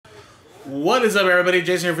What is up, everybody?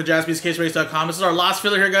 Jason here for jaspyscaserace.com. This is our last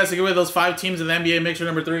filler here, guys, to give away those 5 teams in the NBA Mixer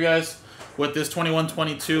number 3, guys, with this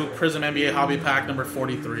 21-22 Prizm NBA Hobby Pack number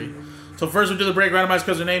 43. So first we'll do the break, randomize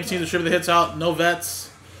because their names, teams, distribute the hits out, no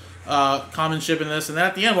vets, common shipping this, and then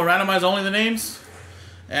at the end we'll randomize only the names,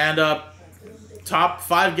 and top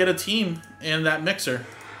 5 get a team in that mixer.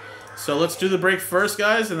 So let's do the break first,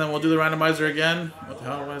 guys, and then we'll do the randomizer again. What the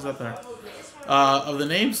hell? Why is that there? Of the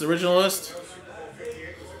names, the original list.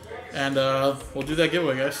 And we'll do that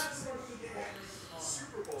giveaway, guys.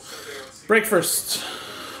 Break first.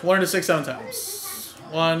 1 to 6, 7 times.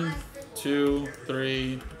 1, 2,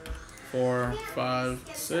 3, 4, 5,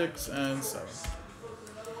 6, and 7.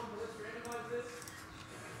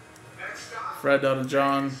 Fred down to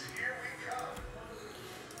John.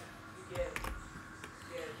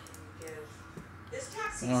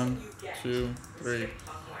 One, 2, 3,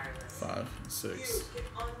 5, 6,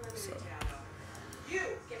 7.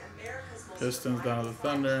 Pistons down to the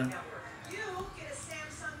Thunder.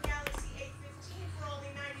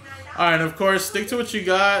 Alright, and of course, stick to what you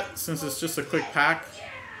got since it's just a quick pack.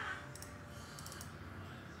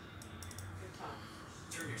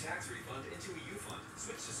 Turn your tax refund into a U fund.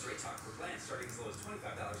 Switch to Straight Talk for plans starting as low as $25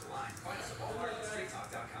 a line. Find us at Walmart and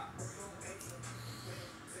StraightTalk.com.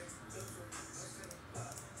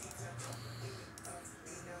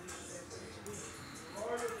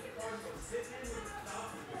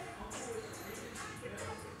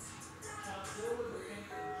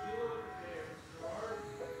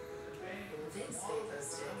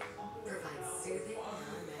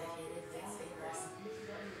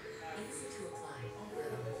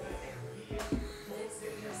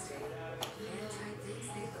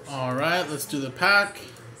 All right, let's do the pack.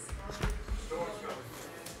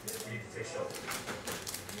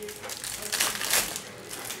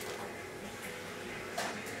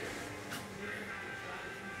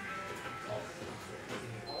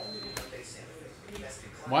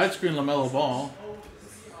 Widescreen LaMelo Ball.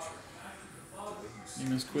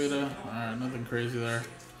 Enos Quita. Alright, nothing crazy there.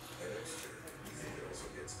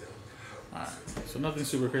 Alright, so nothing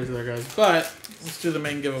super crazy there, guys. But let's do the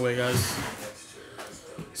main giveaway, guys.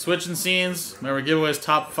 Switching scenes. Remember, giveaways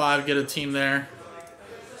top 5, get a team there.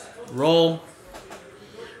 Roll.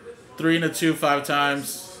 3 and a 2, 5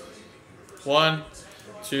 times. 1,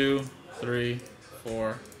 2, 3,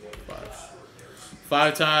 4, 5.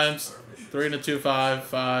 5 times. 3 and a 2, 5,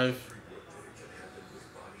 5.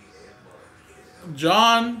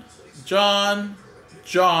 John,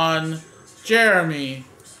 Jeremy,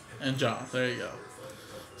 and John. There you go.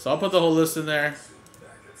 So I'll put the whole list in there.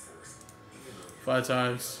 5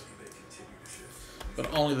 times.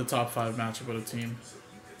 But only the top 5 match up with a team.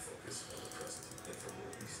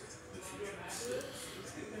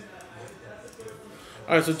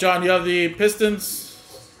 Alright, so John, you have the Pistons.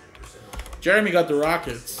 Jeremy got the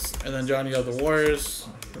Rockets. And then John, you got the Warriors,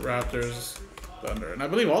 the Raptors, Thunder. And I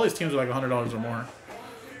believe all these teams are like $100 or more.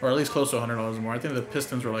 Or at least close to $100 or more. I think the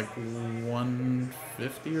Pistons were like $150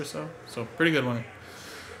 or so. So pretty good one.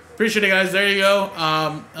 Appreciate it, guys. There you go.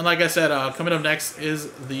 And like I said, coming up next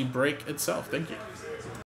is the break itself. Thank you.